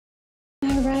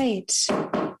All right.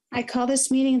 I call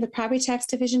this meeting of the Property Tax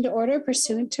Division to order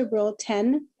pursuant to Rule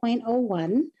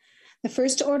 10.01. The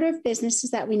first order of business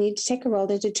is that we need to take a roll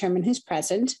to determine who's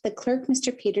present. The clerk,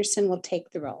 Mr. Peterson, will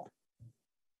take the roll.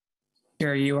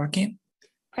 Chair Joachim.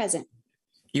 Present.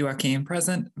 Joachim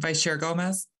present. Vice Chair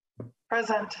Gomez.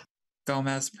 Present.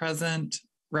 Gomez present.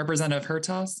 Representative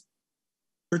Hertaus.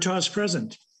 Hertaus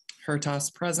present.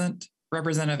 Hertaus present.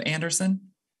 Representative Anderson.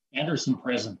 Anderson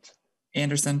present.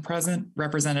 Anderson present.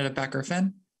 Representative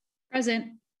Becker-Finn. Present.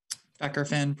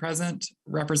 Becker-Finn present.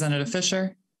 Representative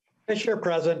Fisher. Fisher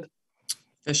present.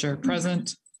 Fisher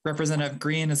present. Representative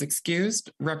Green is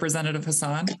excused. Representative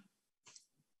Hassan.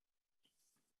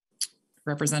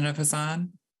 Representative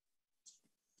Hassan.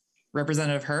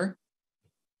 Representative Herr.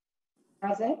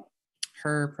 Present.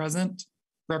 Herr present.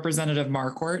 Representative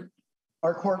Marquardt.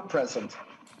 Marquardt present.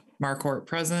 Marquardt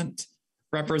present.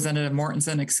 Representative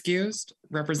Mortensen excused.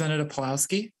 Representative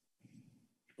Pulowski.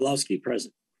 Pulowski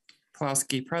present.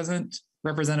 Pulowski present.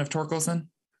 Representative Torkelson.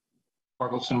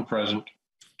 Torkelson present.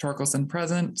 Torkelson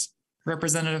present.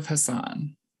 Representative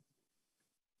Hassan.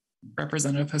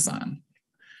 Representative Hassan.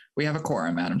 We have a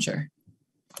quorum, Madam Chair.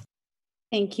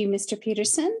 Thank you, Mr.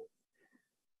 Peterson.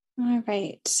 All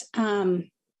right.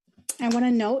 I want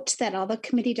to note that all the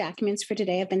committee documents for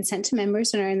today have been sent to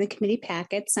members and are in the committee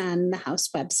packets on the House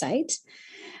website.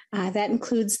 That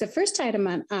includes the first item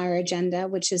on our agenda,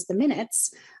 which is the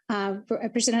minutes.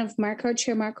 Representative Marquardt,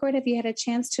 Chair Marquardt, have you had a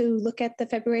chance to look at the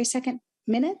February 2nd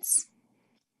minutes?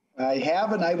 I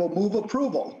have, and I will move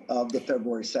approval of the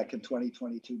February 2nd,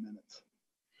 2022 minutes.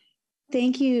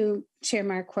 Thank you, Chair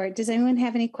Marquardt. Does anyone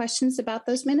have any questions about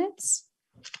those minutes?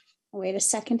 I'll wait a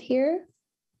second here.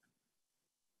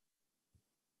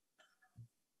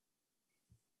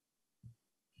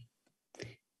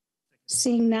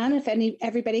 Seeing none, if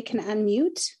everybody can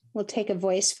unmute, we'll take a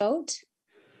voice vote.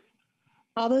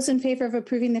 All those in favor of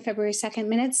approving the February 2nd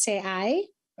minutes, say aye.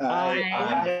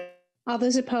 Aye. All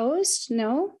those opposed,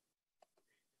 no.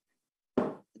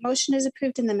 The motion is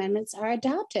approved and the amendments are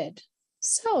adopted.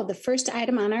 So the first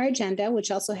item on our agenda,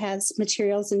 which also has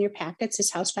materials in your packets,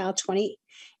 is House File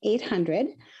 2800.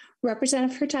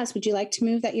 Representative Hertaus, would you like to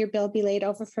move that your bill be laid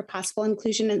over for possible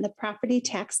inclusion in the Property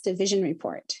Tax Division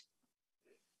report?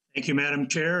 Thank you, Madam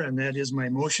Chair, and that is my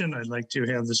motion. I'd like to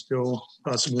have this bill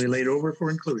possibly laid over for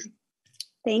inclusion.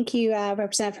 Thank you,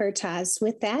 Representative Hertaus.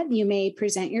 With that, you may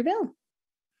present your bill.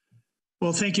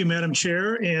 Well, thank you, Madam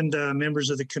Chair and members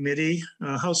of the committee.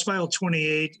 House File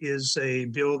 28 is a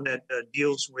bill that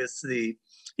deals with the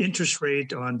interest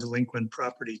rate on delinquent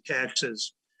property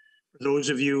taxes. For those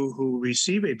of you who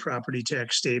receive a property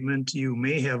tax statement, you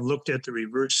may have looked at the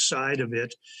reverse side of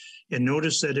it and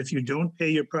notice that if you don't pay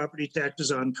your property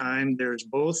taxes on time, there's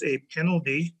both a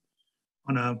penalty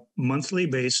on a monthly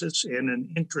basis and an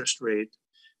interest rate.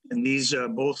 And these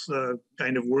both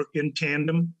kind of work in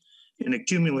tandem and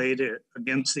accumulate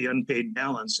against the unpaid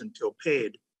balance until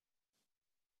paid.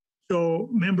 So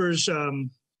members,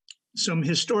 some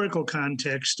historical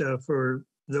context for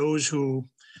those who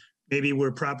maybe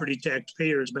were property tax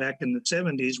payers back in the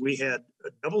 70s, we had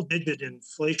double-digit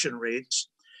inflation rates.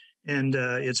 And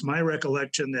it's my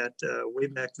recollection that way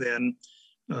back then,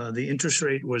 the interest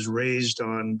rate was raised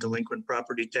on delinquent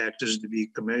property taxes to be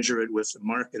commensurate with the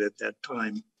market at that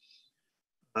time.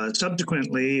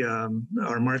 Subsequently,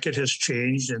 our market has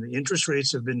changed and the interest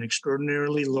rates have been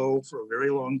extraordinarily low for a very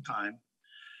long time.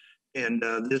 And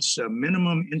this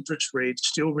minimum interest rate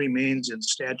still remains in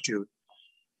statute.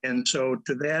 And so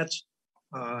to that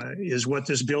is what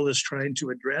this bill is trying to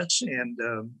address and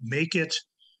make it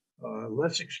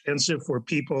less expensive for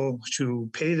people to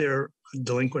pay their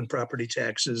delinquent property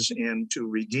taxes and to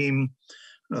redeem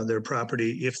their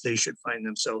property if they should find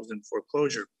themselves in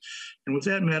foreclosure. And with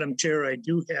that, Madam Chair, I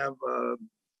do have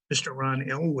Mr. Ron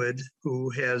Elwood, who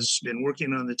has been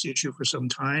working on this issue for some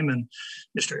time. And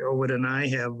Mr. Elwood and I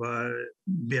have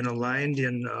been aligned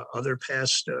in other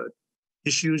past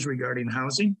issues regarding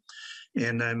housing.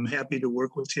 And I'm happy to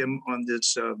work with him on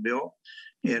this bill.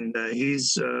 And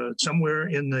he's somewhere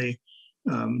in the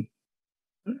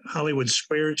Hollywood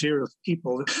squares here of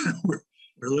people that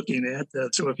we're looking at.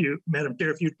 So if you, Madam Chair,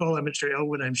 if you call on Mr.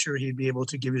 Elwood, I'm sure he'd be able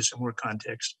to give you some more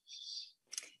context.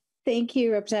 Thank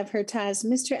you, Representative Hertaus.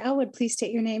 Mr. Elwood, please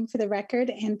state your name for the record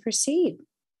and proceed.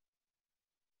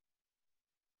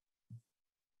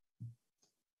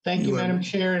 Thank you, Madam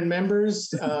Chair and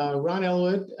members. Ron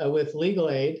Elwood with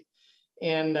Legal Aid.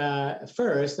 And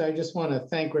first, I just want to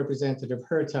thank Representative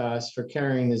Hertaus for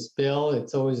carrying this bill.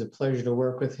 It's always a pleasure to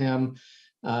work with him.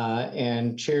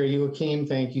 And Chair Joachim,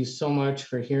 thank you so much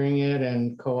for hearing it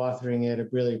and co-authoring it. I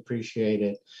really appreciate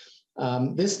it.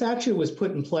 This statute was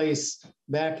put in place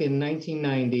back in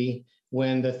 1990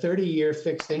 when the 30-year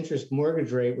fixed interest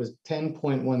mortgage rate was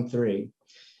 10.13.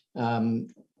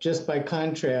 Just by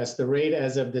contrast, the rate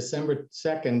as of December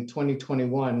 2nd,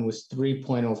 2021 was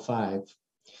 3.05.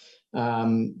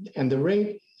 And the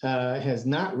rate has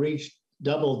not reached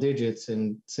double digits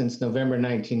since November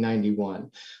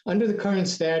 1991. Under the current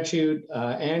statute,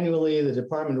 annually, the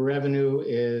Department of Revenue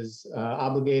is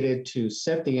obligated to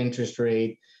set the interest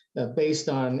rate based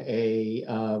on a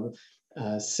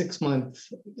 6-month,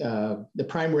 the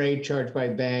prime rate charged by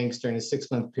banks during a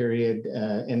 6-month period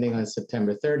ending on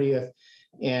September 30th.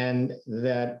 And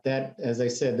that, as I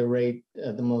said, the rate,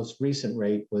 the most recent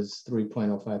rate was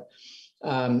 3.05.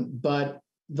 But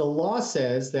the law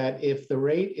says that if the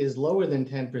rate is lower than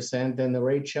 10%, then the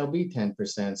rate shall be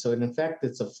 10%. So in effect,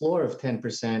 it's a floor of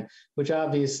 10%, which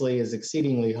obviously is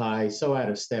exceedingly high, so out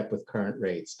of step with current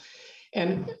rates.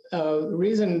 And the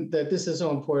reason that this is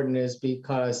so important is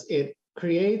because it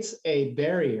creates a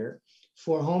barrier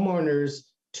for homeowners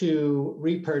to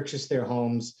repurchase their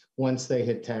homes once they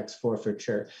hit tax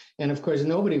forfeiture. And of course,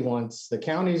 nobody wants, the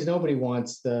counties, nobody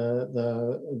wants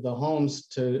the homes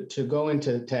to go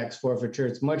into tax forfeiture.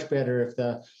 It's much better if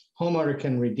the homeowner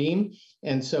can redeem.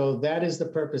 And so that is the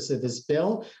purpose of this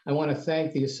bill. I want to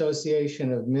thank the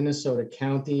Association of Minnesota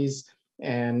Counties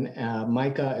and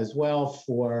Micah as well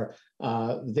for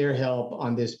their help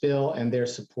on this bill and their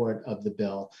support of the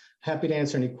bill. Happy to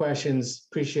answer any questions.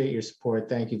 Appreciate your support.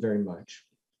 Thank you very much.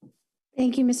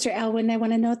 Thank you, Mr. Elwood. I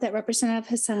want to note that Representative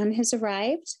Hassan has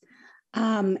arrived,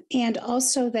 and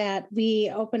also that we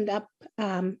opened up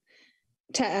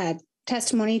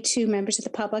testimony to members of the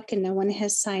public and no one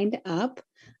has signed up.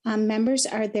 Members,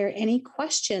 are there any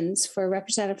questions for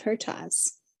Representative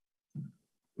Hertaus?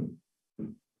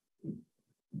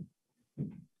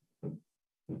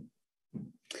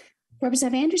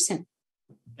 Representative Anderson.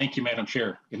 Thank you, Madam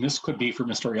Chair. And this could be for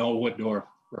Mr. Elwood or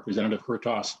Representative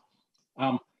Hertaus.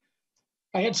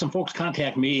 I had some folks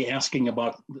contact me asking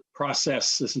about the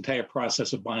process, this entire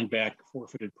process of buying back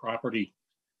forfeited property.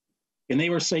 And they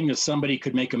were saying that somebody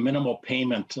could make a minimal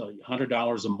payment,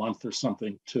 $100 a month or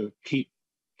something, to keep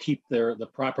the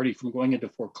property from going into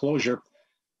foreclosure.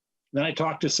 Then I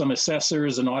talked to some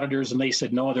assessors and auditors, and they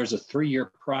said, no, there's a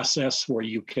 3-year process where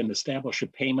you can establish a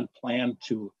payment plan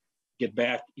to get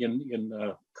back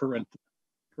in current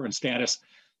status.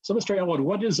 So, Mr. Elwood,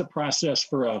 what is the process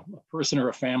for a person or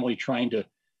a family trying to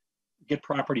get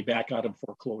property back out of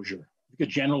foreclosure? You could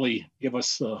generally give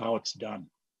us how it's done.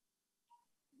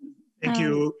 Thank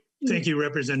you. Thank you,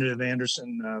 Representative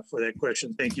Anderson, for that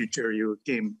question. Thank you, Chair. You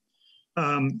came.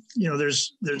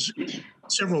 There's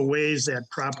several ways that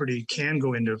property can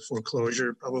go into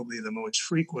foreclosure. Probably the most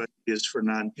frequent is for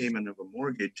non-payment of a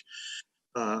mortgage.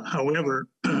 However,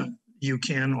 you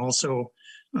can also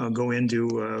go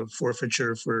into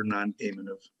forfeiture for non-payment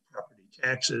of property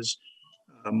taxes.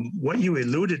 What you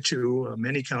alluded to,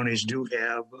 many counties do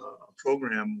have a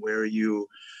program where you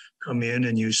come in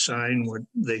and you sign what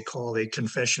they call a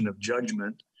confession of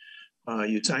judgment.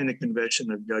 You sign a confession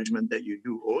of judgment that you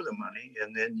do owe the money,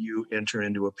 and then you enter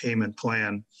into a payment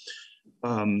plan.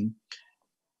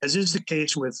 As is the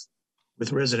case with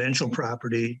residential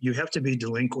property, you have to be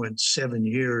delinquent 7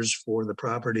 years for the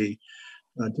property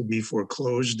to be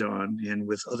foreclosed on. And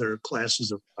with other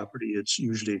classes of property, it's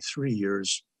usually 3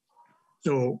 years.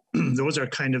 So those are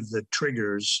kind of the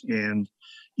triggers, and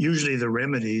usually the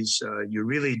remedies, you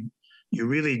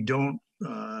really don't,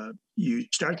 you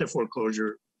start the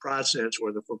foreclosure process,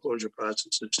 or the foreclosure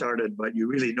process has started, but you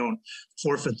really don't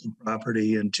forfeit the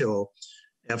property until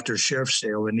after sheriff's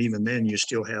sale. And even then you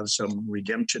still have some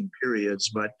redemption periods.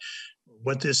 But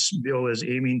what this bill is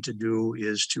aiming to do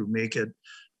is to make it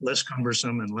less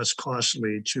cumbersome and less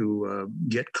costly to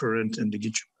get current and to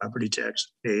get your property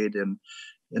tax paid, and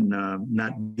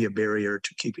not be a barrier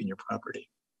to keeping your property.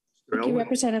 Thank you,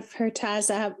 Representative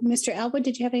Hertaus. Mr. Elwood,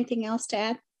 did you have anything else to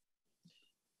add?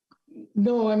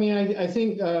 No, I mean, I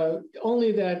think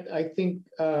only that I think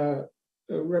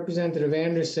Representative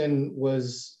Anderson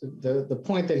was the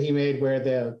point that he made, where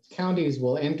the counties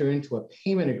will enter into a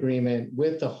payment agreement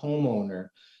with the homeowner.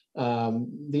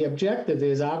 The objective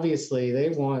is, obviously they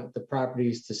want the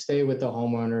properties to stay with the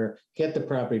homeowner, get the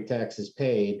property taxes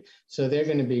paid. So they're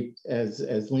going to be as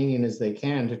lenient as they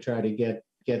can to try to get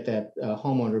that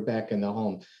homeowner back in the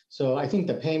home. So I think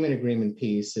the payment agreement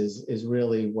piece is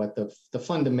really what the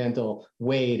fundamental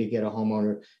way to get a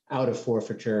homeowner out of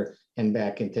forfeiture and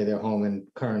back into their home and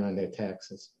current on their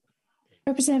taxes.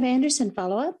 Representative Anderson,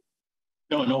 follow up?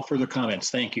 No further comments.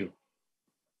 Thank you.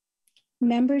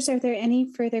 Members, are there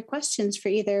any further questions for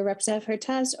either Representative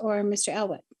Hertaus or Mr.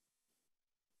 Elwood?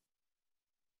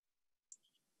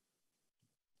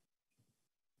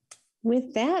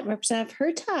 With that, Representative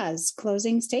Hertaus,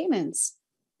 closing statements.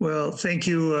 Well, thank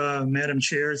you, Madam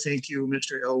Chair. Thank you,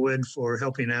 Mr. Elwood, for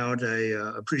helping out.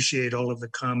 I appreciate all of the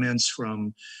comments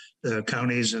from the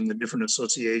counties and the different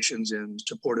associations in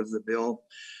support of the bill.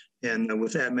 And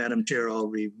with that, Madam Chair, I'll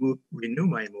renew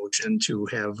my motion to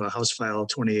have House File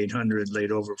 2800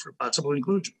 laid over for possible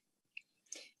inclusion.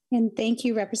 And thank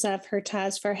you, Representative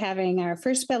Hertaus, for having our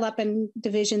first bill up in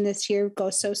division this year go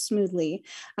so smoothly.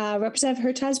 Representative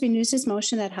Hertaus renews his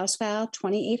motion that House File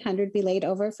 2800 be laid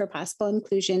over for possible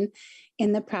inclusion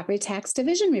in the property tax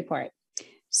division report.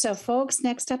 So folks,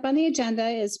 next up on the agenda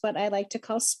is what I like to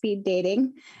call speed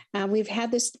dating. We've had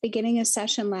this at the beginning of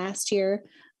session last year,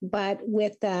 but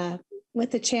with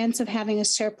the chance of having a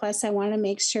surplus, I want to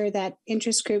make sure that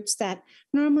interest groups that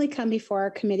normally come before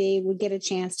our committee would get a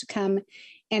chance to come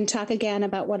and talk again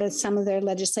about what some of their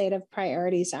legislative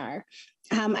priorities are.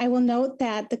 I will note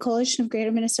that the Coalition of Greater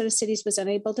Minnesota Cities was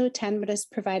unable to attend, but has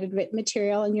provided written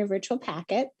material in your virtual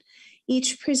packet.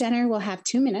 Each presenter will have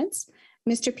 2 minutes.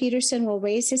 Mr. Peterson will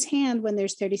raise his hand when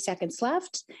there's 30 seconds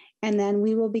left, and then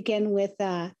we will begin with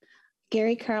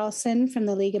Gary Carlson from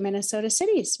the League of Minnesota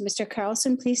Cities. Mr.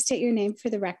 Carlson, please state your name for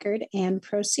the record and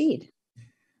proceed.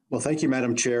 Well, thank you,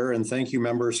 Madam Chair, and thank you,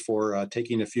 members, for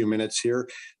taking a few minutes here.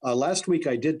 Last week,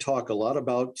 I did talk a lot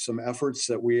about some efforts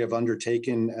that we have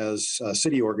undertaken as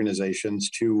city organizations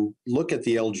to look at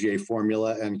the LGA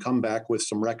formula and come back with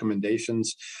some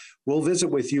recommendations. We'll visit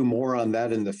with you more on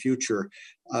that in the future.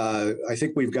 I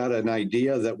think we've got an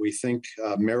idea that we think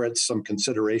merits some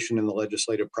consideration in the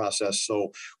legislative process.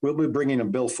 So we'll be bringing a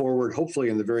bill forward, hopefully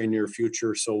in the very near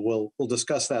future. So we'll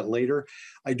discuss that later.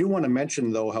 I do want to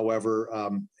mention, though,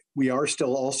 however, we are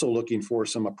still also looking for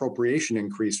some appropriation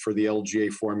increase for the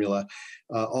LGA formula.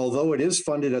 Although it is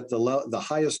funded at the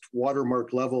highest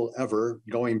watermark level ever,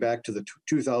 going back to the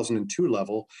 2002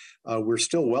 level, we're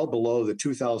still well below the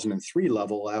 2003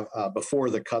 level before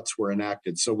the cuts were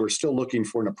enacted. So we're still looking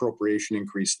for an appropriation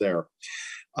increase there.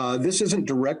 This isn't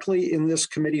directly in this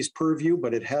committee's purview,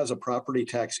 but it has a property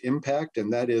tax impact,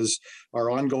 and that is our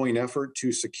ongoing effort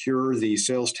to secure the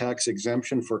sales tax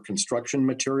exemption for construction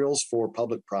materials for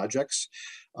public projects.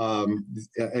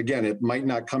 Again, it might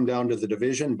not come down to the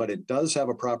division, but it does have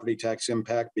a property tax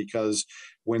impact because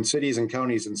when cities and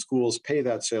counties and schools pay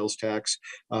that sales tax,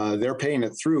 they're paying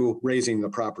it through raising the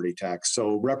property tax.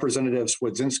 So Representative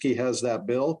Swedzinski has that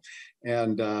bill,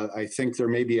 and I think there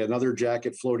may be another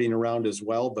jacket floating around as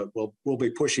well, but we'll be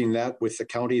pushing that with the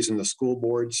counties and the school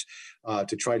boards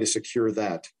to try to secure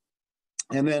that.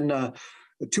 And then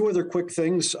two other quick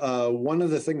things. One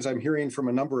of the things I'm hearing from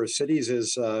a number of cities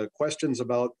is questions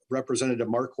about Representative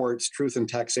Marquardt's truth and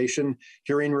taxation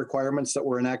hearing requirements that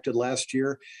were enacted last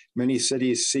year. Many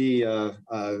cities see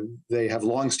they have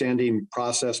longstanding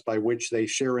process by which they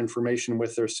share information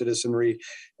with their citizenry.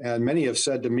 And many have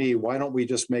said to me, why don't we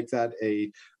just make that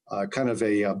a kind of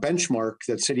a benchmark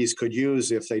that cities could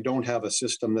use if they don't have a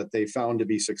system that they found to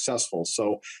be successful.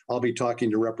 So I'll be talking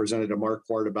to Representative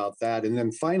Marquardt about that. And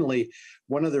then finally,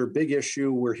 one other big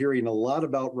issue, we're hearing a lot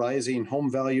about rising home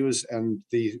values and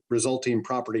the resulting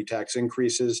property tax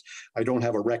increases. I don't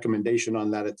have a recommendation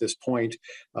on that at this point,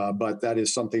 but that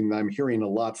is something that I'm hearing a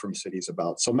lot from cities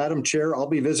about. So Madam Chair, I'll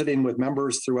be visiting with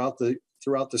members throughout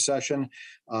the session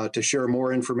to share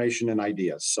more information and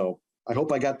ideas. So I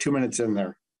hope I got 2 minutes in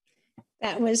there.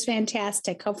 That was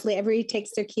fantastic. Hopefully everybody takes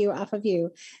their cue off of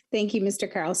you. Thank you,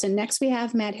 Mr. Carlson. Next, we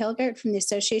have Matt Hilgart from the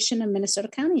Association of Minnesota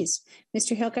Counties.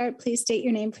 Mr. Hilgart, please state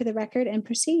your name for the record and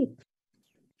proceed.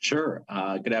 Sure.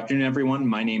 Good afternoon, everyone.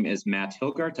 My name is Matt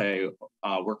Hilgart.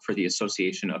 I work for the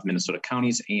Association of Minnesota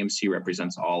Counties. AMC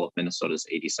represents all of Minnesota's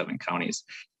 87 counties.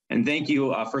 And thank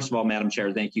you, first of all, Madam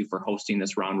Chair, thank you for hosting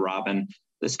this round robin.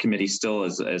 This committee still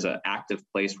is an active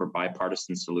place where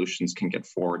bipartisan solutions can get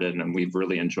forwarded, and we've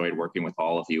really enjoyed working with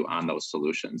all of you on those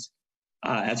solutions.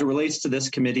 As it relates to this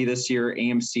committee this year,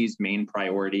 AMC's main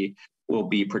priority will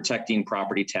be protecting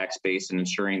property tax base and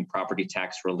ensuring property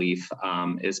tax relief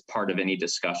is part of any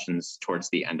discussions towards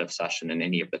the end of session in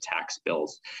any of the tax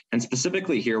bills. And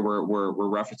specifically here, we're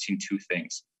referencing two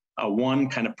things. One,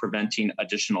 kind of preventing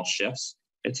additional shifts.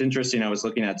 It's interesting, I was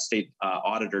looking at state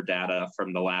auditor data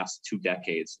from the last 2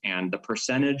 decades, and the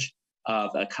percentage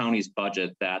of a county's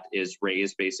budget that is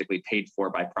raised, basically paid for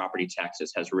by property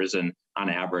taxes, has risen on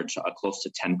average close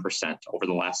to 10% over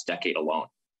the last decade alone.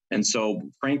 And so,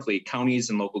 frankly, counties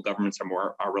and local governments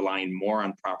are relying more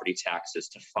on property taxes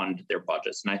to fund their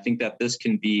budgets. And I think that this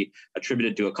can be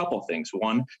attributed to a couple of things.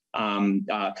 One,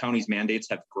 counties' mandates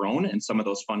have grown and some of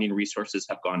those funding resources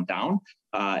have gone down.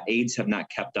 Aids have not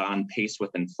kept on pace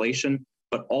with inflation.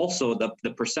 but also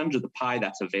the percentage of the pie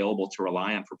that's available to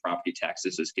rely on for property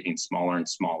taxes is getting smaller and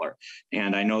smaller.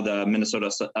 And I know the Minnesota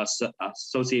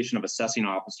Association of Assessing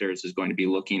Officers is going to be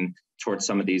looking towards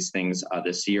some of these things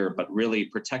this year, but really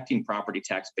protecting property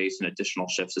tax base and additional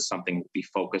shifts is something we'll be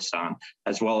focused on,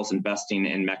 as well as investing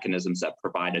in mechanisms that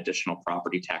provide additional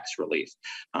property tax relief.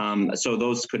 So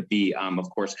those could be, of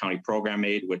course, county program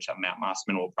aid, which Matt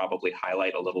Mossman will probably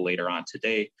highlight a little later on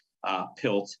today,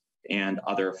 PILT, and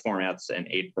other formats and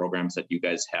aid programs that you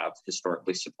guys have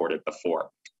historically supported before.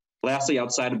 Lastly,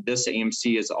 outside of this,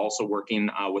 AMC is also working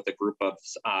with a group of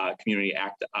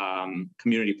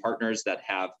community partners that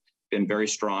have been very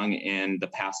strong in the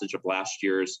passage of last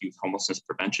year's youth homelessness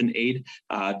prevention aid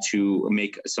to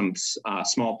make some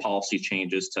small policy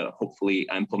changes to hopefully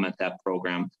implement that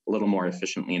program a little more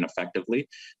efficiently and effectively.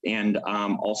 And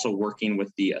also working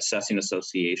with the Assessing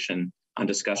Association on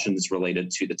discussions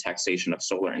related to the taxation of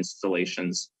solar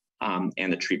installations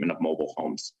and the treatment of mobile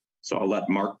homes. So I'll let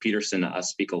Mark Peterson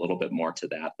speak a little bit more to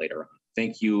that later on.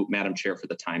 Thank you, Madam Chair, for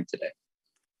the time today.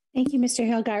 Thank you, Mr.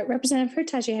 Hilgart. Representative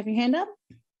Hertaus, you have your hand up.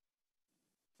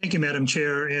 Thank you, Madam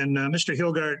Chair. And Mr.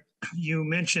 Hilgart, you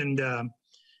mentioned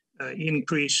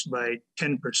increase by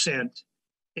 10%.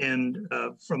 And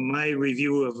from my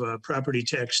review of property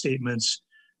tax statements,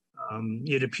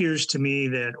 it appears to me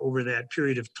that over that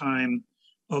period of time,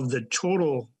 of the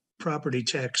total property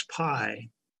tax pie,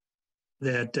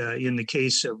 that in the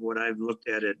case of what I've looked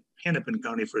at Hennepin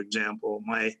County, for example,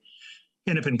 my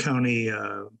Hennepin County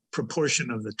proportion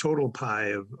of the total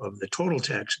pie of the total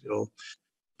tax bill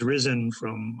has risen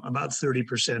from about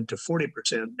 30% to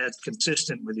 40%. That's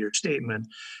consistent with your statement.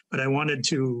 But I wanted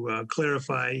to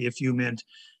clarify if you meant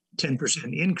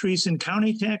 10% increase in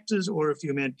county taxes or if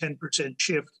you meant 10%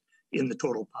 shift in the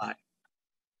total pie.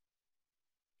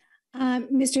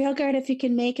 Mr. Hilgart, if you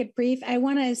can make it brief, I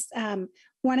want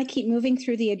to keep moving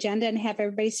through the agenda and have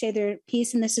everybody say their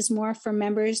piece. And this is more for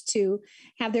members to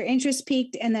have their interest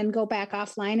piqued and then go back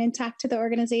offline and talk to the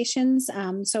organizations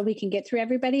so we can get through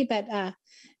everybody. But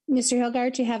Mr.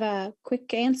 Hilgart, do you have a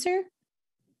quick answer?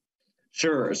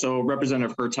 Sure. So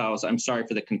Representative Hertaus, I'm sorry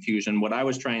for the confusion. What I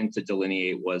was trying to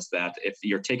delineate was that if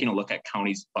you're taking a look at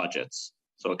counties' budgets,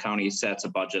 so a county sets a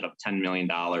budget of $10 million,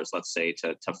 let's say,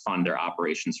 to fund their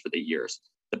operations for the years.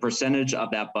 The percentage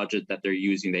of that budget that they're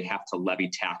using, they have to levy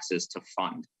taxes to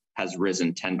fund, has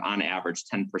risen on average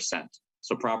 10%.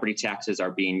 So property taxes are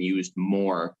being used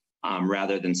more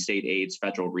rather than state aids,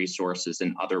 federal resources,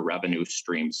 and other revenue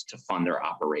streams to fund their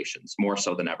operations, more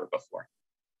so than ever before.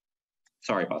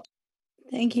 Sorry about that.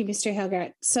 Thank you, Mr.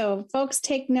 Hilgart. So folks,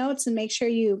 take notes and make sure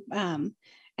you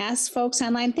ask folks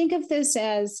online. Think of this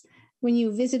as when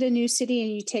you visit a new city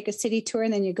and you take a city tour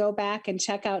and then you go back and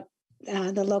check out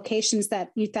the locations that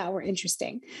you thought were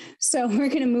interesting. So we're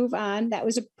going to move on. That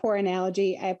was a poor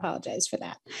analogy. I apologize for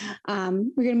that.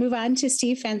 We're going to move on to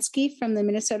Steve Fenske from the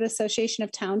Minnesota Association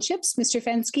of Townships. Mr.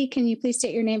 Fenske, can you please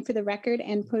state your name for the record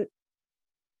and put...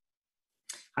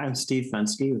 Hi, I'm Steve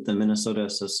Fenske with the Minnesota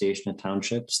Association of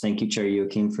Townships. Thank you, Chair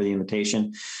Joachim, for the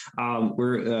invitation.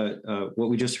 What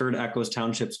we just heard echoes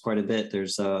townships quite a bit.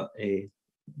 There's a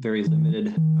very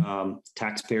limited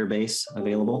taxpayer base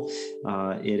available.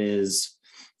 It is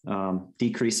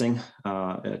decreasing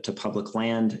to public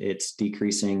land. It's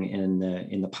decreasing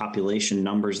in the population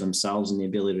numbers themselves and the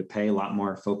ability to pay. A lot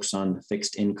more focus on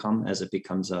fixed income as it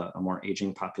becomes a more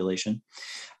aging population.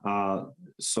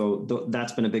 So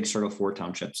that's been a big struggle for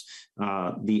townships.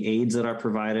 The aids that are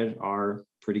provided are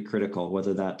pretty critical,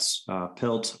 whether that's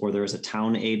PILT or there's a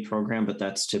town aid program, but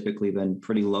that's typically been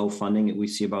pretty low funding. We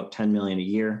see about 10 million a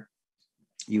year.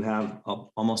 You have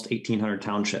almost 1,800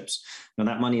 townships. Now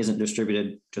that money isn't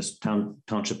distributed just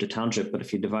township to township, but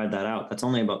if you divide that out, that's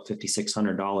only about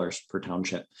 $5,600 per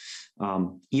township.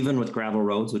 Even with gravel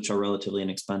roads, which are relatively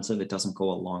inexpensive, it doesn't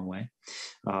go a long way.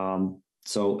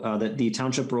 So the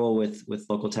township role with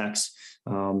local tax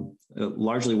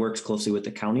largely works closely with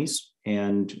the counties,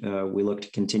 and we look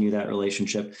to continue that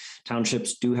relationship.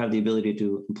 Townships do have the ability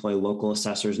to employ local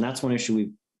assessors, and that's one issue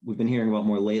we've been hearing about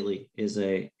more lately is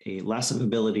a less of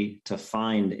ability to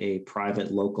find a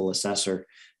private local assessor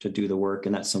to do the work,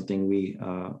 and that's something we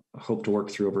hope to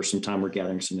work through over some time. We're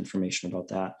gathering some information about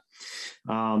that.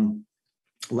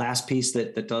 Last piece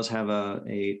that does have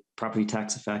a property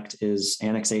tax effect is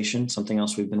annexation, something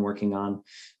else we've been working on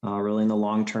really in the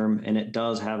long term, and it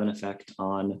does have an effect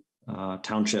on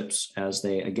townships as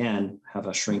they, again, have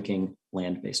a shrinking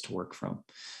land base to work from.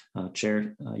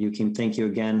 Chair Joachim, thank you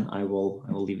again. I will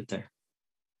leave it there.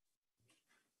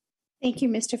 Thank you,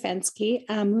 Mr. Fenske.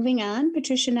 Moving on,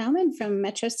 Patricia Nauman from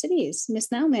Metro Cities. Ms.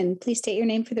 Nauman, please state your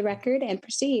name for the record and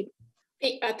proceed.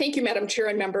 Hey, thank you, Madam Chair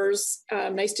and members.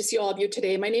 Nice to see all of you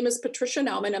today. My name is Patricia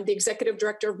Nauman. I'm the Executive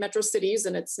Director of Metro Cities,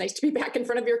 and it's nice to be back in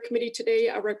front of your committee today,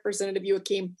 Representative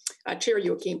Joachim, Chair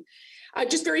Joachim.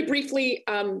 Just very briefly,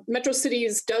 Metro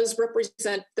Cities does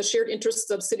represent the shared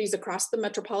interests of cities across the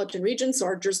metropolitan region. So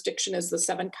our jurisdiction is the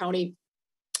 7-county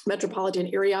metropolitan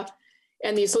area.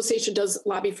 And the association does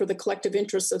lobby for the collective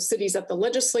interests of cities at the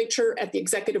legislature, at the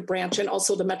executive branch, and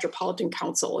also the Metropolitan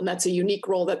Council. And that's a unique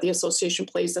role that the association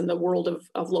plays in the world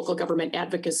of local government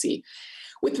advocacy.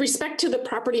 With respect to the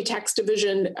property tax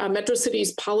division, Metro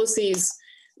Cities policies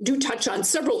do touch on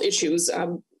several issues.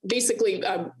 Basically,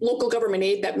 local government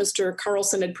aid that Mr.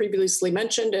 Carlson had previously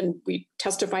mentioned, and we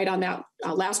testified on that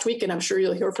last week, and I'm sure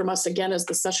you'll hear from us again as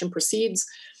the session proceeds.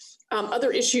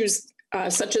 Other issues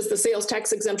such as the sales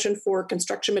tax exemption for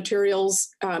construction materials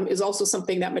is also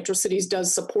something that Metro Cities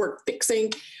does support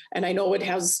fixing. And I know it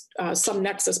has some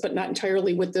nexus, but not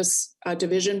entirely with this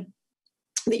division.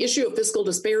 The issue of fiscal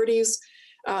disparities,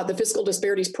 the fiscal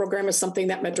disparities program is something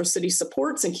that Metro Cities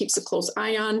supports and keeps a close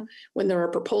eye on when there are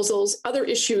proposals. Other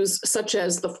issues such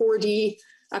as the 4D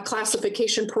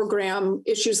classification program,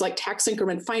 issues like tax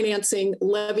increment financing,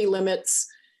 levy limits,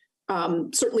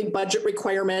 certainly budget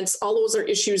requirements, all those are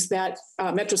issues that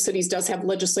Metro Cities does have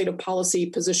legislative policy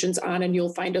positions on, and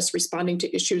you'll find us responding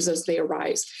to issues as they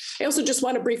arise. I also just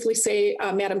want to briefly say,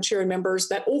 Madam Chair and members,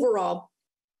 that overall,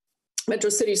 Metro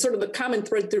Cities, sort of the common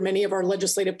thread through many of our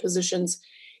legislative positions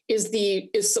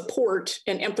is support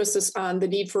and emphasis on the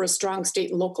need for a strong state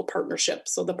and local partnership.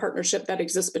 So the partnership that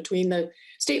exists between the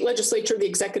state legislature, the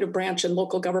executive branch, and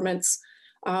local governments.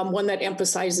 One that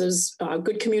emphasizes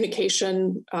good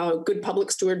communication, good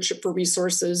public stewardship for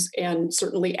resources, and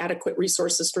certainly adequate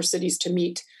resources for cities to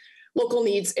meet local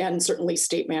needs and certainly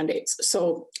state mandates.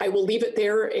 So I will leave it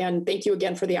there, and thank you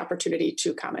again for the opportunity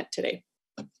to comment today.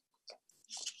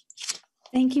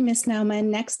 Thank you, Ms. Nauman.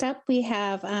 Next up, we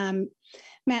have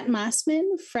Matt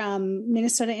Mossman from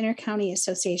Minnesota Intercounty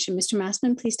Association. Mr.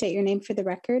 Mossman, please state your name for the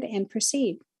record and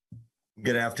proceed.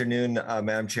 Good afternoon,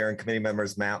 Madam Chair and committee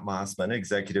members. Matt Mossman,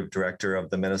 Executive Director of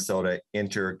the Minnesota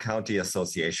Inter-County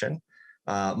Association.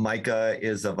 MICA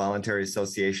is a voluntary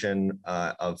association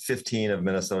of 15 of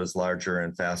Minnesota's larger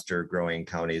and faster growing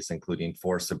counties, including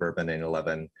 4 suburban and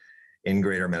 11 in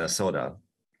greater Minnesota.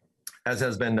 As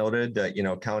has been noted,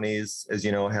 counties, as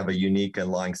you know, have a unique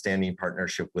and longstanding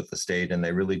partnership with the state, and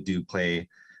they really do play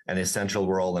an essential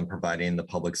role in providing the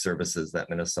public services that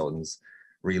Minnesotans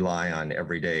rely on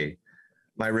every day.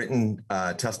 My written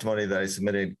testimony that I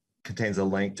submitted contains a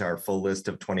link to our full list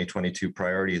of 2022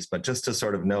 priorities, but just to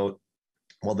sort of note,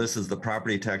 while this is the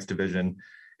property tax division,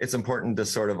 it's important to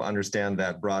sort of understand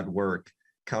that broad work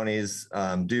counties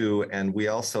do, and we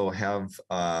also have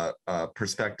a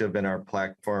perspective in our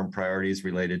platform priorities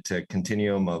related to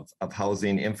continuum of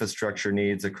housing infrastructure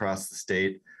needs across the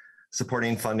state,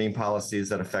 supporting funding policies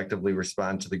that effectively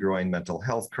respond to the growing mental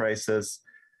health crisis,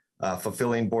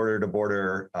 fulfilling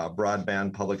border-to-border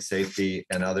broadband public safety,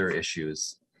 and other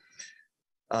issues.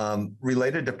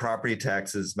 Related to property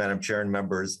taxes, Madam Chair and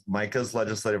members, MICA's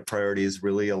legislative priorities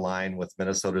really align with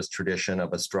Minnesota's tradition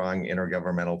of a strong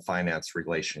intergovernmental finance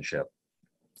relationship.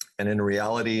 And in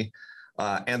reality,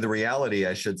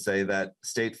 I should say, that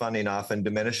state funding often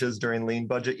diminishes during lean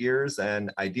budget years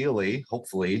and ideally,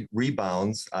 hopefully,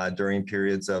 rebounds during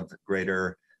periods of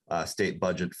greater state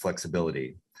budget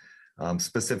flexibility.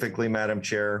 Specifically, Madam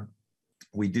Chair,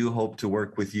 we do hope to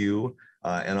work with you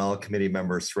and all committee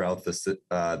members throughout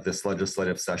this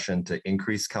legislative session to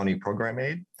increase county program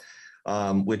aid,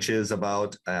 which is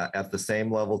about at the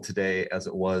same level today as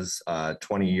it was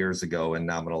 20 years ago in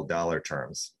nominal dollar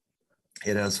terms.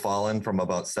 It has fallen from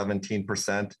about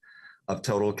 17% of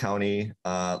total county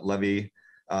levy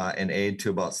and aid to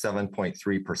about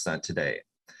 7.3% today.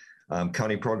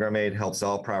 County program aid helps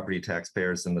all property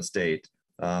taxpayers in the state,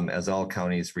 as all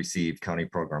counties receive county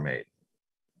program aid.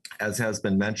 As has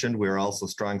been mentioned, we are also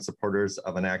strong supporters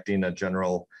of enacting a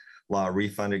general law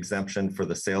refund exemption for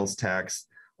the sales tax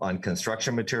on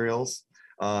construction materials.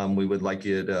 We would like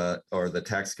you to, or the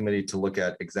tax committee, to look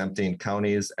at exempting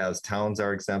counties as towns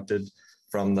are exempted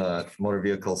from the motor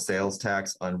vehicle sales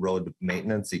tax on road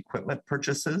maintenance equipment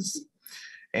purchases.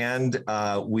 And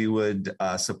we would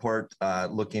support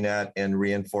looking at and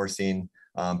reinforcing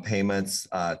payments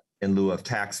in lieu of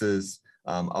taxes,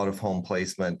 out-of-home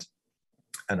placement,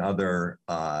 and other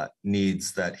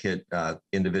needs that hit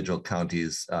individual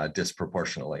counties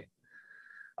disproportionately.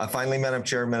 Finally, Madam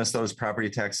Chair, Minnesota's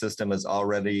property tax system is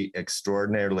already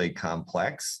extraordinarily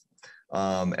complex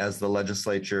as the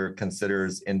legislature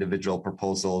considers individual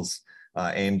proposals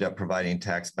aimed at providing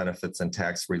tax benefits and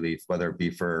tax relief, whether it be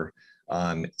for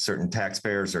certain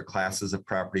taxpayers or classes of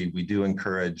property, we do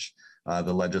encourage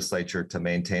the legislature to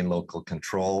maintain local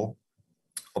control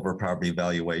over property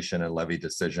valuation and levy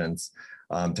decisions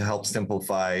to help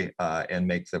simplify and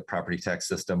make the property tax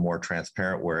system more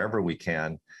transparent wherever we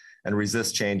can, and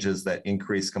resist changes that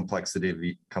increase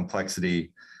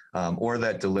complexity or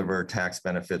that deliver tax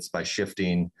benefits by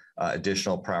shifting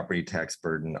additional property tax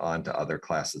burden onto other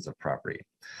classes of property.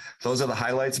 Those are the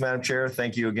highlights, Madam Chair.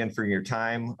 Thank you again for your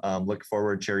time. Look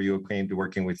forward, Chair Youakim, to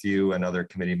working with you and other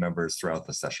committee members throughout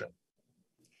the session.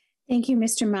 Thank you,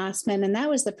 Mr. Mossman. And that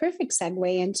was the perfect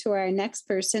segue into our next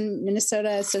person, Minnesota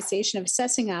Association of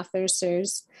Assessing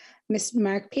Officers, Ms.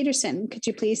 Mark Peterson. Could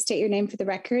you please state your name for the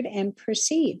record and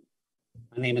proceed?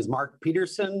 My name is Mark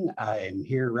Peterson. I'm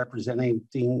here representing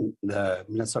the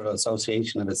Minnesota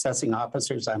Association of Assessing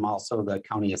Officers. I'm also the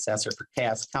county assessor for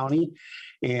Cass County.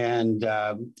 And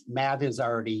Matt has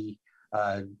already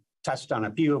touched on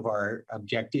a few of our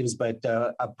objectives, but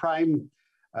a prime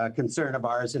concern of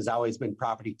ours has always been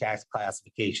property tax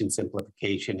classification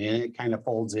simplification, and it kind of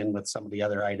folds in with some of the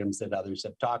other items that others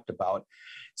have talked about.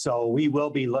 So we will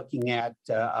be looking at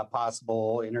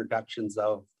possible introductions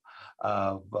of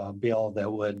a bill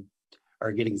that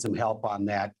are getting some help on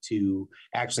that to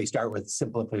actually start with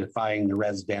simplifying the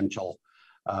residential,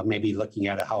 maybe looking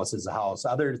at a house as a house.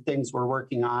 Other things we're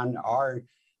working on are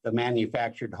the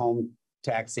manufactured home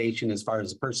taxation as far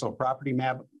as the personal property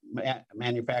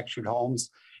manufactured homes.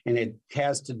 And it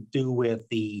has to do with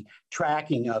the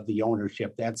tracking of the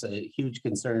ownership. That's a huge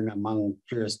concern among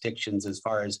jurisdictions as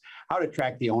far as how to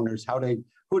track the owners,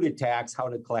 who to tax, how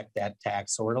to collect that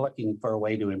tax. So we're looking for a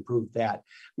way to improve that.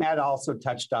 Matt also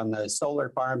touched on the solar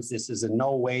farms. This is in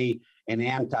no way an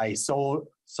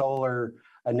anti-solar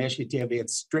initiative.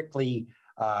 It's strictly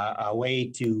a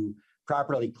way to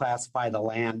properly classify the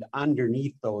land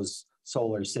underneath those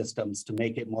solar systems to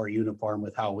make it more uniform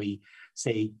with how we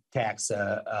say tax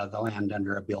the land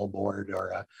under a billboard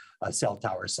or a cell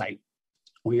tower site.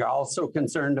 We are also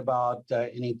concerned about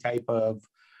any type of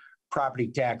property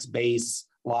tax base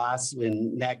loss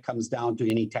when that comes down to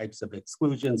any types of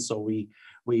exclusions. So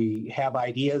we have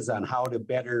ideas on how to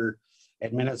better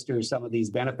administer some of these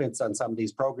benefits on some of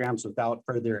these programs without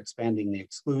further expanding the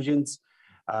exclusions.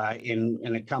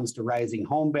 When it comes to rising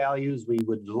home values, we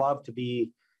would love to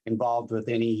be involved with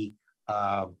any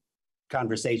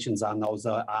conversations on those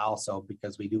also,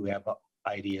 because we do have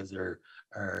ideas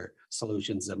or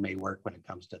solutions that may work when it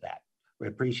comes to that. We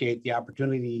appreciate the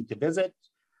opportunity to visit.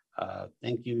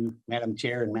 Thank you, Madam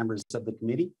Chair and members of the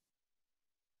committee.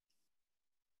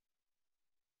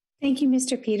 Thank you,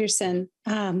 Mr. Peterson.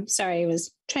 Sorry, I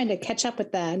was trying to catch up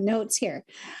with the notes here.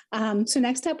 So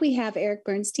next up, we have Eric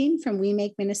Bernstein from We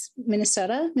Make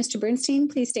Minnesota. Mr. Bernstein,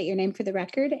 please state your name for the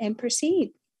record and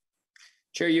proceed.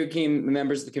 Chair Youakim,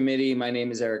 members of the committee, my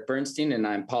name is Eric Bernstein, and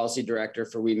I'm Policy Director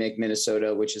for We Make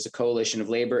Minnesota, which is a coalition of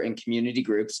labor and community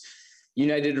groups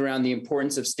united around the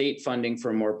importance of state funding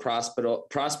for a more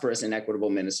prosperous and equitable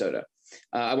Minnesota.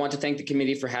 I want to thank the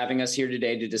committee for having us here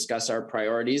today to discuss our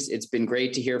priorities. It's been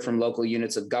great to hear from local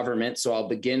units of government, so I'll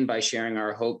begin by sharing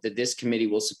our hope that this committee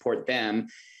will support them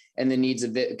and the needs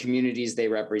of the communities they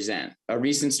represent. A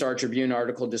recent Star Tribune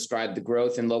article described the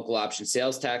growth in local option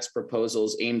sales tax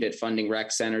proposals aimed at funding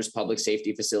rec centers, public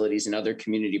safety facilities, and other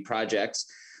community projects.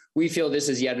 We feel this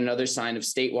is yet another sign of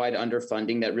statewide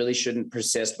underfunding that really shouldn't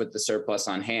persist with the surplus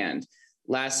on hand.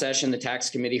 Last session, the tax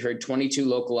committee heard 22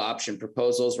 local option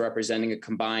proposals representing a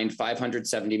combined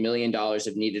 $570 million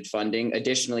of needed funding.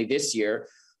 Additionally, this year,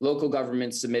 local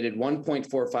governments submitted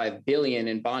 $1.45 billion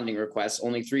in bonding requests,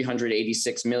 only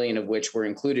 $386 million of which were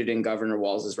included in Governor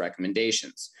Walz's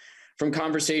recommendations. From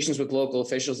conversations with local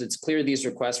officials, it's clear these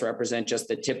requests represent just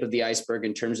the tip of the iceberg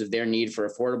in terms of their need for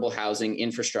affordable housing,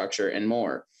 infrastructure, and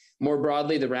more. More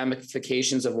broadly, the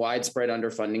ramifications of widespread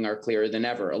underfunding are clearer than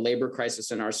ever. A labor crisis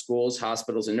in our schools,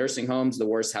 hospitals, and nursing homes, the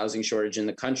worst housing shortage in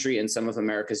the country, and some of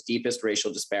America's deepest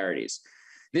racial disparities.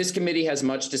 This committee has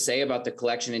much to say about the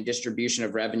collection and distribution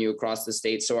of revenue across the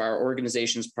state, so our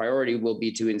organization's priority will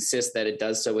be to insist that it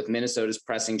does so with Minnesota's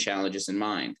pressing challenges in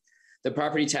mind. The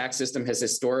property tax system has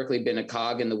historically been a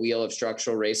cog in the wheel of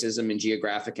structural racism and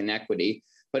geographic inequity,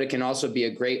 but it can also be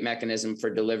a great mechanism for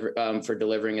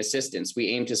delivering assistance. We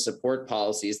aim to support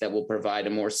policies that will provide a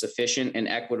more sufficient and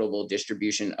equitable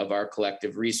distribution of our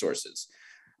collective resources.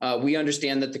 We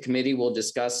understand that the committee will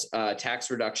discuss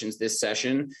tax reductions this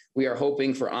session. We are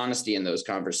hoping for honesty in those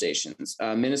conversations.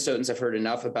 Minnesotans have heard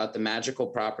enough about the magical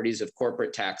properties of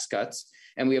corporate tax cuts,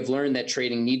 and we have learned that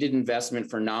trading needed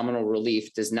investment for nominal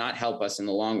relief does not help us in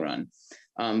the long run.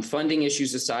 Funding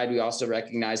issues aside, we also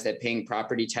recognize that paying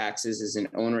property taxes is an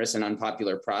onerous and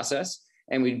unpopular process,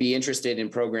 and we'd be interested in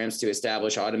programs to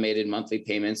establish automated monthly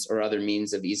payments or other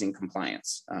means of easing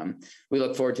compliance. We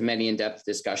look forward to many in-depth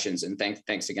discussions, and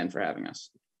thanks again for having us.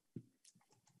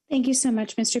 Thank you so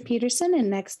much, Mr. Peterson. And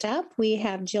next up, we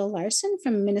have Jill Larson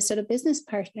from Minnesota Business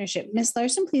Partnership. Ms.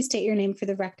 Larson, please state your name for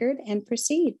the record and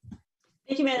proceed.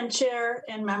 Thank you, Madam Chair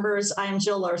and members. I am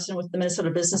Jill Larson with the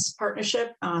Minnesota Business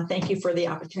Partnership. Thank you for the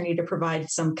opportunity to provide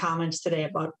some comments today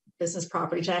about business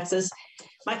property taxes.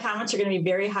 My comments are going to be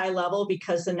very high level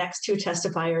because the next two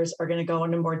testifiers are going to go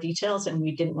into more details, and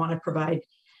we didn't want to provide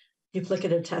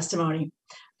duplicative testimony.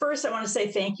 First, I want to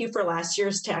say thank you for last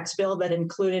year's tax bill that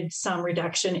included some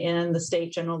reduction in the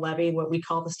state general levy, what we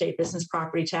call the state business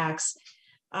property tax.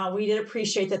 We did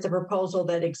appreciate that the proposal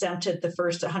that exempted the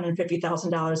first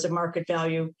 $150,000 of market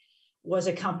value was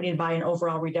accompanied by an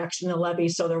overall reduction in the levy,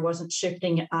 so there wasn't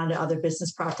shifting onto other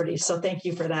business properties. So thank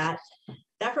you for that.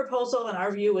 That proposal, in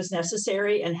our view, was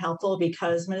necessary and helpful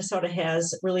because Minnesota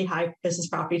has really high business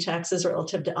property taxes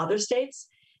relative to other states,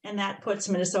 and that puts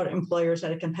Minnesota employers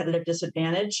at a competitive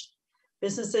disadvantage.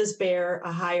 Businesses bear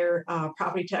a higher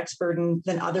property tax burden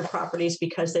than other properties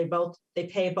because they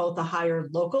pay both a higher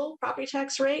local property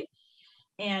tax rate,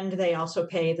 and they also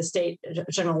pay the state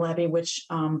general levy, which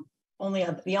the only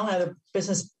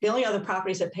other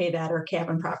properties that pay that are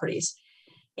cabin properties.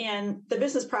 And the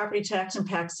business property tax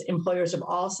impacts employers of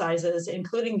all sizes,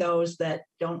 including those that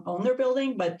don't own their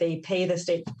building, but they pay the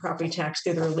state property tax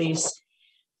through their lease.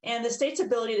 And the state's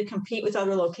ability to compete with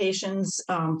other locations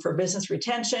for business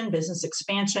retention, business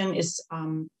expansion is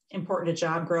important to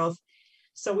job growth.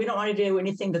 So we don't want to do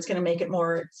anything that's going to make it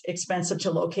more expensive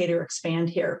to locate or expand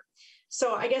here.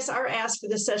 So I guess our ask for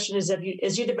this session is that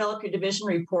as you develop your division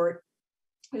report,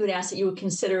 we would ask that you would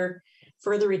consider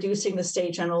further reducing the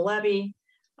state general levy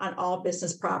on all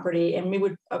business property. And we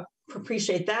would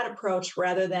appreciate that approach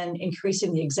rather than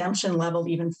increasing the exemption level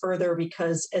even further,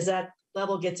 because as that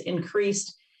level gets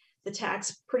increased, the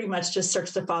tax pretty much just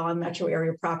starts to fall on metro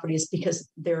area properties because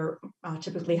they're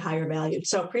typically higher valued.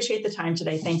 So appreciate the time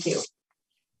today. Thank you.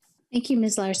 Thank you,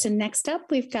 Ms. Larson. Next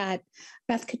up, we've got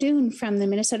Beth Cadoon from the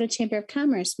Minnesota Chamber of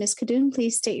Commerce. Ms. Cadoon,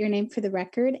 please state your name for the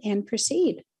record and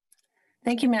proceed.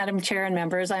 Thank you, Madam Chair and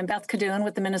members. I'm Beth Cadoon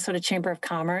with the Minnesota Chamber of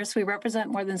Commerce. We represent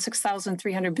more than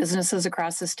 6,300 businesses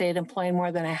across the state, employing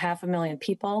more than 500,000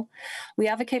 people. We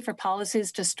advocate for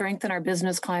policies to strengthen our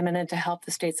business climate and to help the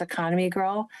state's economy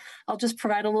grow. I'll just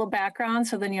provide a little background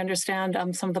so then you understand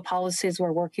some of the policies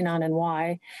we're working on and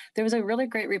why. There was a really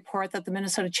great report that the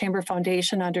Minnesota Chamber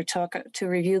Foundation undertook to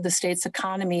review the state's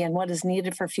economy and what is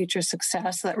needed for future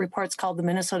success. That report's called the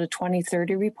Minnesota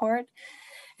 2030 Report.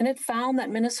 And it found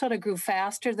that Minnesota grew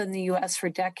faster than the U.S. for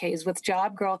decades, with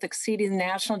job growth exceeding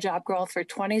national job growth for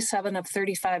 27 of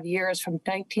 35 years from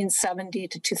 1970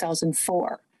 to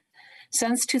 2004.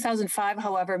 Since 2005,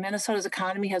 however, Minnesota's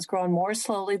economy has grown more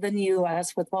slowly than the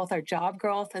U.S., with both our job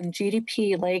growth and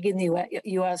GDP lagging the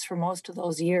U.S. for most of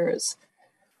those years.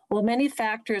 While many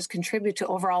factors contribute to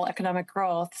overall economic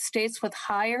growth, states with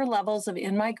higher levels of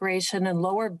in-migration and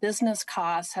lower business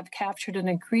costs have captured an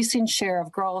increasing share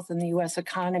of growth in the U.S.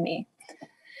 economy.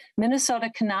 Minnesota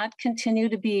cannot continue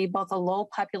to be both a low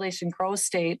population growth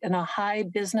state and a high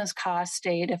business cost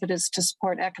state if it is to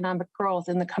support economic growth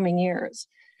in the coming years.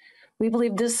 We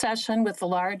believe this session with the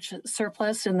large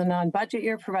surplus in the non-budget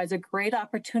year provides a great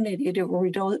opportunity to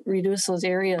reduce those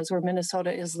areas where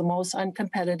Minnesota is the most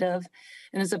uncompetitive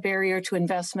and is a barrier to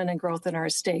investment and growth in our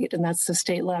state. And that's the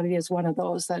state levy is one of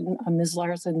those that Ms.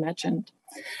 Larson mentioned.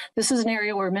 This is an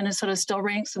area where Minnesota still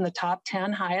ranks in the top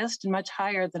 10 highest and much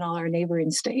higher than all our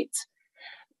neighboring states.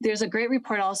 There's a great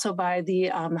report also by the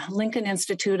Lincoln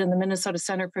Institute and the Minnesota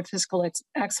Center for Fiscal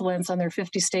Excellence on their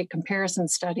 50-state comparison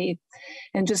study.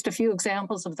 And just a few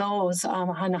examples of those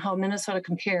on how Minnesota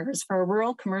compares. For a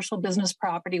rural commercial business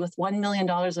property with $1 million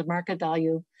of market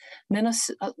value,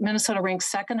 Minnesota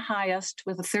ranks second highest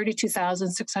with a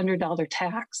 $32,600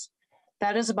 tax.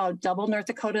 That is about double North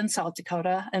Dakota and South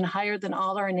Dakota and higher than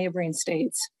all our neighboring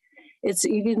states. It's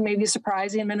even maybe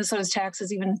surprising, Minnesota's tax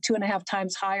is even 2.5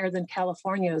 times higher than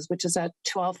California's, which is at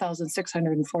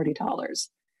 $12,640.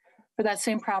 For that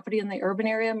same property in the urban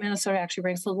area, Minnesota actually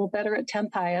ranks a little better at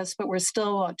 10th highest, but we're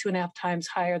still 2.5 times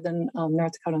higher than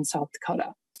North Dakota and South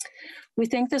Dakota. We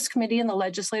thank this committee and the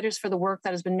legislators for the work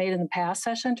that has been made in the past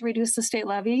session to reduce the state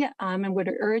levy and would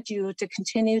urge you to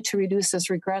continue to reduce this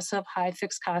regressive, high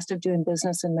fixed cost of doing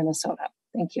business in Minnesota.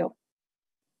 Thank you.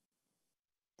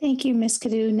 Thank you, Ms.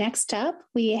 Cadoon. Next up,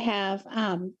 we have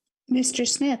Mr.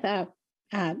 Smith.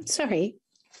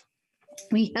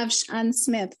 We have Sean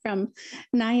Smith from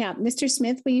NIOP. Mr.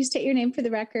 Smith, will you state your name for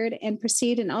the record and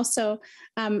proceed, and also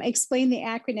explain the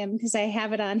acronym, because I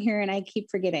have it on here and I keep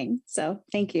forgetting. So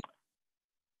thank you.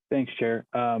 Thanks, Chair.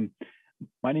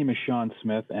 My name is Sean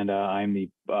Smith, and I'm the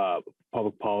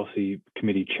Public Policy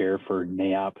Committee Chair for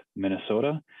NAIOP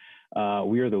Minnesota.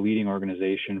 We are the leading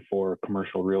organization for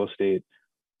commercial real estate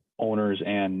owners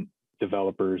and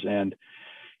developers. And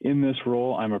in this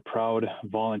role, I'm a proud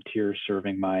volunteer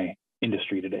serving my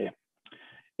industry today.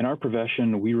 In our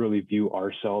profession, we really view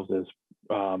ourselves as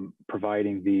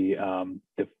providing the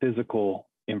physical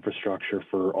infrastructure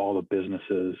for all the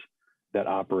businesses that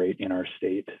operate in our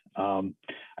state. I'd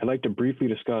like to briefly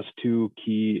discuss two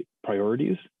key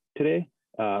priorities today.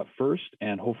 First,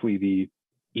 and hopefully the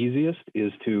easiest,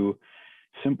 is to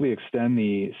simply extend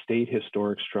the state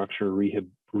historic structure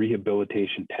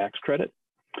rehabilitation tax credit.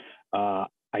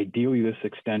 Ideally, this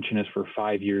extension is for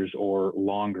 5 years or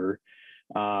longer.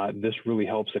 This really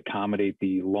helps accommodate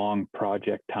the long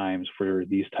project times for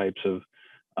these types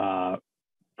of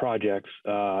projects,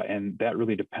 and that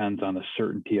really depends on the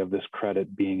certainty of this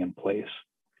credit being in place.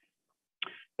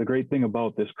 The great thing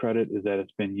about this credit is that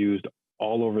it's been used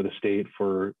all over the state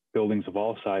for buildings of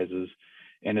all sizes,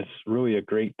 and it's really a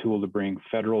great tool to bring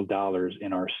federal dollars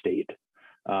in our state.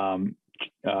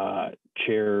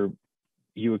 Chair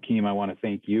Joachim, I want to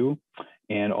thank you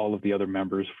and all of the other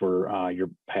members for your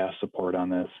past support on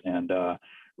this and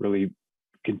really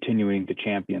continuing to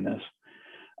champion this.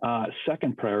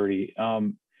 Second priority,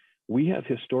 we have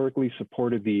historically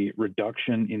supported the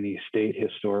reduction in the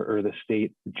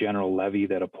state general levy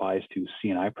that applies to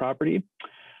C&I property.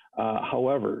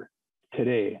 However,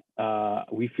 today,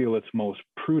 we feel it's most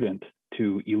prudent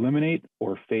to eliminate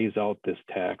or phase out this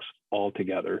tax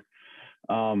altogether.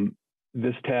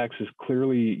 This tax is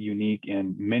clearly unique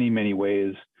in many, many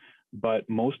ways, but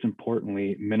most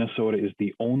importantly, Minnesota is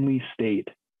the only state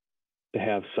to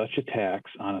have such a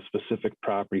tax on a specific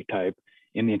property type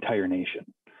in the entire nation.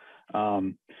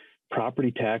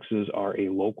 Property taxes are a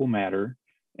local matter,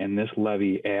 and this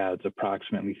levy adds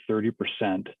approximately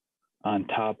 30% on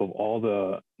top of all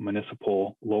the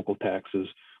municipal local taxes,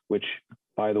 which,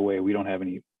 by the way, we don't have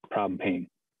any problem paying.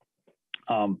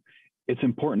 It's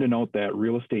important to note that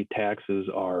real estate taxes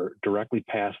are directly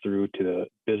passed through to the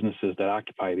businesses that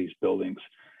occupy these buildings.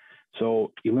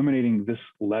 So eliminating this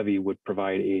levy would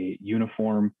provide a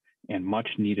uniform and much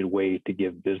needed way to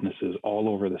give businesses all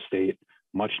over the state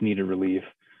much needed relief,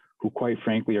 who quite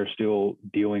frankly are still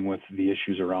dealing with the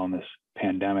issues around this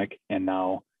pandemic and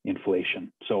now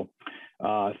inflation. So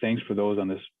thanks for those on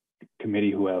this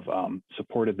committee who have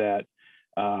supported that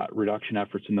reduction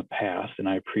efforts in the past, and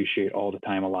I appreciate all the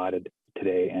time allotted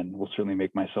today, and will certainly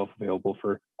make myself available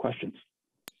for questions.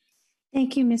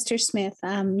 Thank you, Mr. Smith.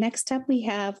 Next up, we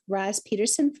have Roz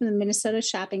Peterson from the Minnesota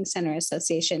Shopping Center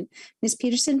Association. Ms.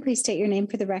 Peterson, please state your name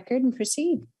for the record and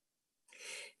proceed.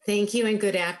 Thank you, and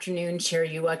good afternoon, Chair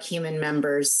Joachim and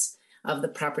members of the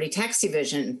Property Tax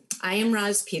Division. I am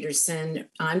Roz Peterson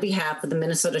on behalf of the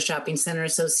Minnesota Shopping Center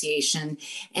Association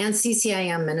and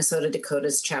CCIM Minnesota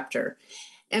Dakotas chapter.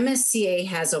 MSCA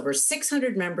has over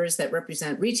 600 members that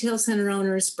represent retail center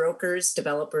owners, brokers,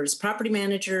 developers, property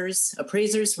managers,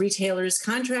 appraisers, retailers,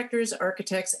 contractors,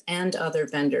 architects, and other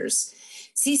vendors.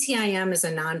 CCIM is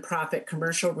a nonprofit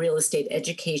commercial real estate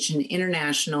education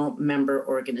international member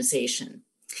organization.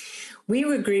 We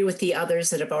agree with the others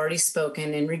that have already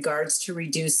spoken in regards to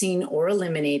reducing or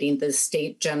eliminating the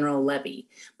state general levy,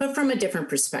 but from a different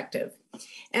perspective.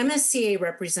 MSCA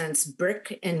represents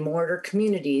brick and mortar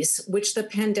communities, which the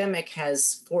pandemic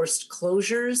has forced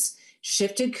closures,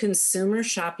 shifted consumer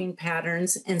shopping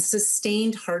patterns, and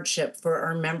sustained hardship for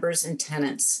our members and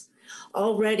tenants.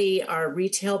 Already, our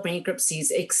retail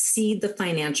bankruptcies exceed the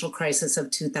financial crisis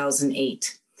of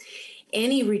 2008.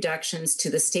 Any reductions to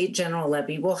the state general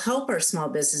levy will help our small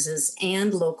businesses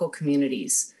and local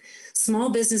communities. Small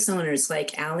business owners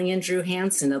like Allie and Drew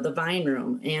Hansen of the Vine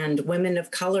Room and women of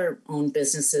color-owned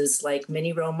businesses like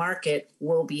Mini Row Market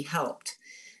will be helped,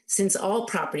 since all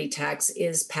property tax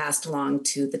is passed along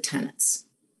to the tenants.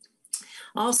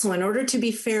 Also, in order to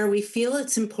be fair, we feel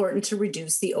it's important to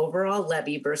reduce the overall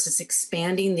levy versus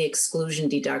expanding the exclusion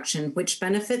deduction, which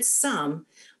benefits some,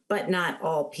 but not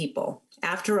all people.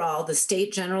 After all, the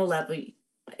state general levy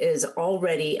is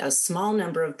already a small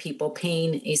number of people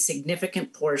paying a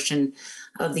significant portion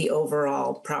of the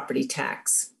overall property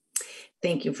tax.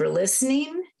 Thank you for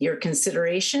listening, your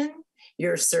consideration,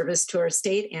 your service to our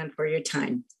state, and for your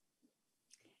time.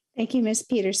 Thank you, Ms.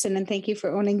 Peterson, and thank you for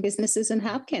owning businesses in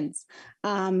Hopkins.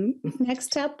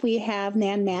 Next up, we have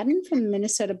Nan Madden from the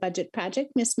Minnesota Budget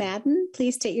Project. Ms. Madden,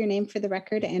 please state your name for the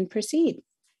record and proceed.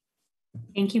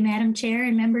 Thank you, Madam Chair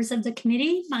and members of the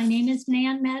committee. My name is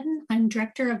Nan Madden. I'm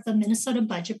director of the Minnesota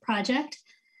Budget Project.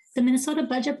 The Minnesota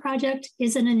Budget Project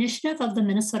is an initiative of the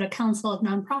Minnesota Council of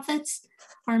Nonprofits.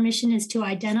 Our mission is to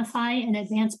identify and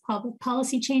advance public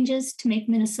policy changes to make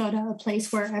Minnesota a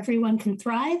place where everyone can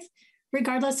thrive,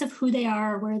 regardless of who they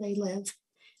are or where they live.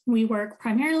 We work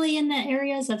primarily in the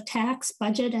areas of tax,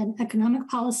 budget, and economic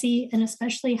policy, and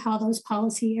especially how those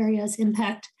policy areas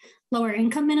impact lower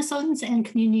income Minnesotans and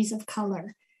communities of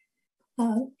color.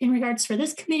 In regards for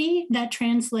this committee, that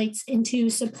translates into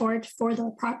support for the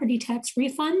property tax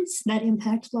refunds that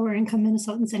impact lower income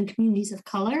Minnesotans and communities of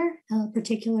color,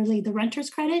 particularly the renter's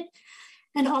credit,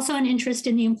 and also an interest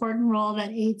in the important role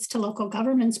that aids to local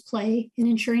governments play in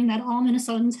ensuring that all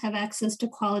Minnesotans have access to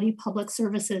quality public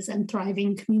services and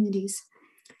thriving communities.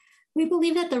 We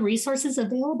believe that the resources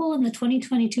available in the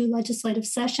 2022 legislative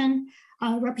session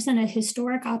represent a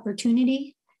historic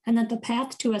opportunity, and that the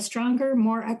path to a stronger,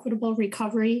 more equitable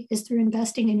recovery is through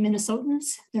investing in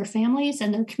Minnesotans, their families,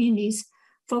 and their communities,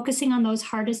 focusing on those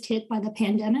hardest hit by the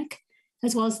pandemic,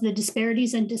 as well as the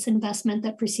disparities and disinvestment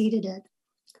that preceded it.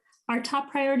 Our top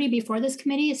priority before this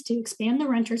committee is to expand the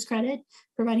renter's credit,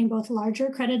 providing both larger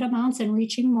credit amounts and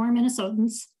reaching more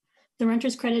Minnesotans. The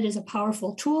renter's credit is a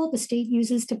powerful tool the state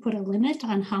uses to put a limit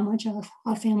on how much of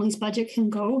a family's budget can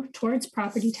go towards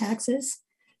property taxes.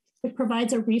 It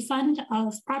provides a refund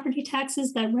of property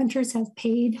taxes that renters have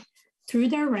paid through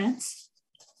their rents.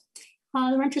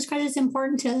 The renter's credit is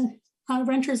important to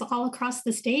renters all across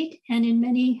the state, and in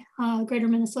many greater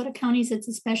Minnesota counties, it's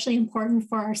especially important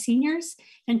for our seniors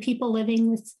and people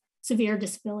living with severe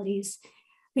disabilities.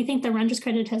 We think the renter's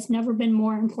credit has never been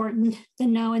more important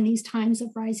than now in these times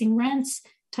of rising rents,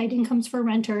 tight incomes for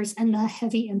renters, and the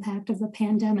heavy impact of the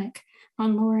pandemic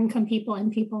on lower income people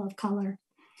and people of color.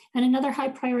 And another high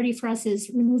priority for us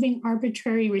is removing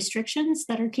arbitrary restrictions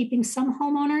that are keeping some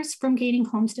homeowners from gaining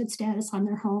homestead status on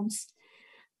their homes.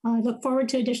 I look forward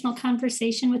to additional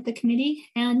conversation with the committee,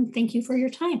 and thank you for your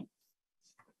time.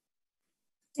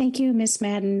 Thank you, Ms.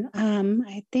 Madden.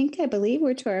 I believe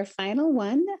we're to our final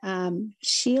one.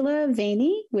 Sheila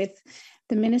Vaney with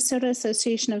the Minnesota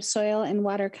Association of Soil and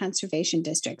Water Conservation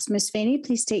Districts. Ms. Vaney,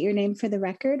 please state your name for the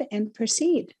record and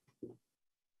proceed.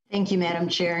 Thank you, Madam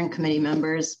Chair and committee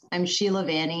members. I'm Sheila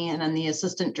Vaney, and I'm the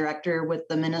Assistant Director with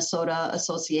the Minnesota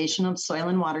Association of Soil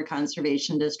and Water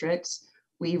Conservation Districts.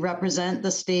 We represent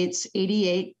the state's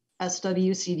 88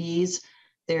 SWCDs,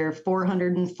 their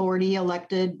 440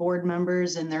 elected board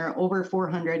members, and their over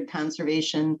 400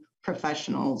 conservation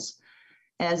professionals.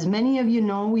 As many of you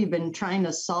know, we've been trying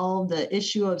to solve the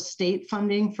issue of state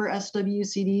funding for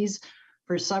SWCDs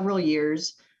for several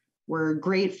years. We're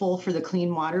grateful for the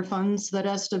clean water funds that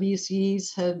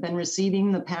SWCDs have been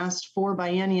receiving the past 4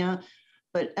 biennia,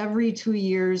 but every 2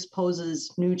 years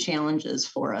poses new challenges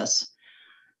for us.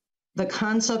 The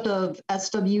concept of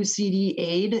SWCD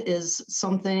aid is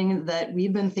something that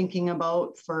we've been thinking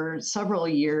about for several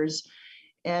years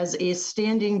as a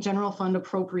standing general fund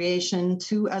appropriation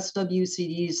to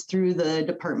SWCDs through the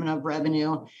Department of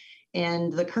Revenue.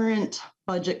 And the current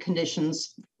budget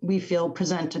conditions, we feel,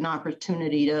 present an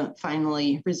opportunity to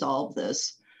finally resolve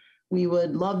this. We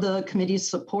would love the committee's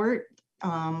support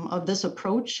of this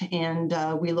approach, and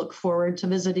we look forward to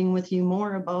visiting with you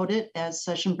more about it as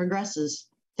session progresses.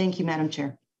 Thank you, Madam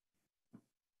Chair.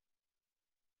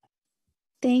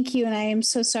 Thank you, and I am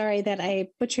so sorry that I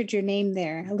butchered your name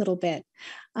there a little bit.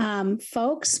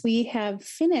 Folks, we have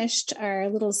finished our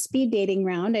little speed dating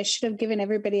round. I should have given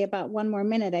everybody about 1 more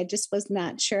minute. I just was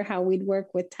not sure how we'd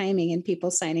work with timing and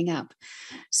people signing up.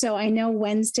 So I know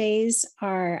Wednesdays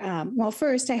are, well,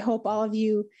 first, I hope all of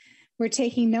you were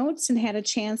taking notes and had a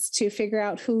chance to figure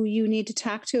out who you need to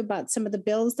talk to about some of the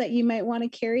bills that you might want to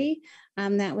carry.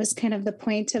 That was kind of the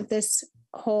point of this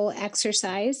whole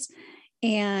exercise.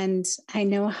 And I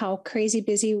know how crazy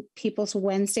busy people's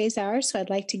Wednesdays are, so I'd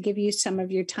like to give you some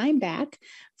of your time back.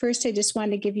 First, I just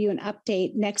wanted to give you an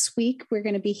update. Next week, we're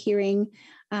going to be hearing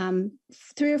 3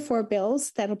 or 4 bills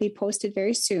that'll be posted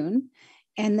very soon.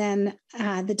 And then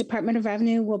the Department of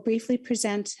Revenue will briefly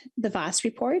present the VOS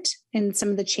report and some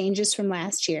of the changes from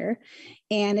last year.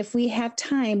 And if we have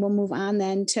time, we'll move on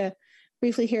then to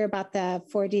briefly hear about the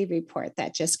 4D report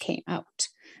that just came out.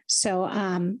 So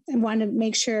I want to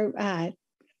make sure,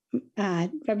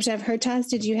 Representative Hertaus,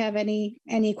 did you have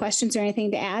any questions or anything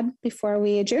to add before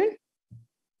we adjourn?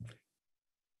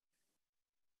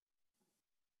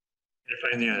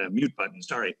 Find the mute button,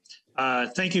 sorry.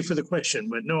 Thank you for the question,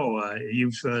 but no,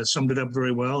 you've summed it up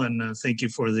very well, and thank you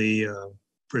for the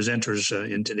presenters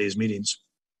in today's meetings.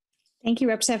 Thank you,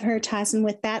 Representative Hertaus. And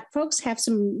with that, folks, have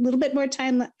some little bit more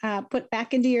time put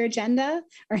back into your agenda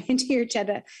or into your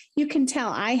agenda. You can tell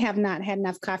I have not had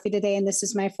enough coffee today, and this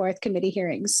is my 4th committee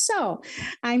hearing. So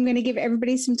I'm going to give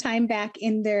everybody some time back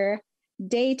in their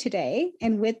day today.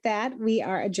 And with that, we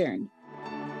are adjourned.